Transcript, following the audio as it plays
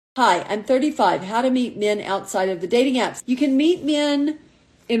Hi, I'm 35. How to meet men outside of the dating apps. You can meet men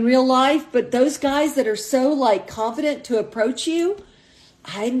in real life, but those guys that are so confident to approach you,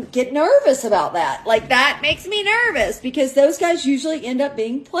 I get nervous about that. That makes me nervous because those guys usually end up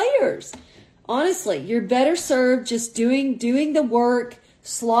being players. Honestly, you're better served just doing the work,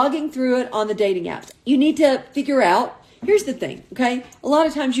 slogging through it on the dating apps. You need to figure out, here's the thing, okay? A lot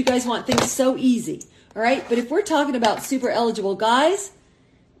of times you guys want things so easy, all right? But if we're talking about super eligible guys,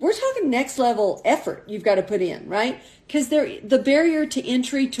 we're talking next level effort you've got to put in, right? Because the barrier to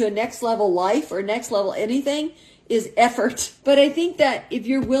entry to a next level life or next level anything is effort. But I think that if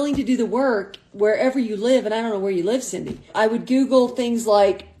you're willing to do the work wherever you live, and I don't know where you live, Cindy, I would Google things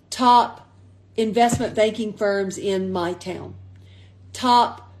like top investment banking firms in my town.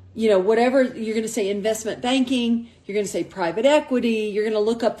 Top, whatever you're going to say, investment banking, you're going to say private equity, you're going to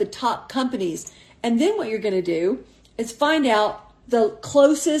look up the top companies. And then what you're going to do is find out the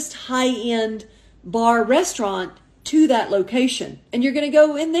closest high-end bar restaurant to that location. And you're going to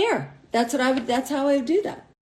go in there. That's how I would do that.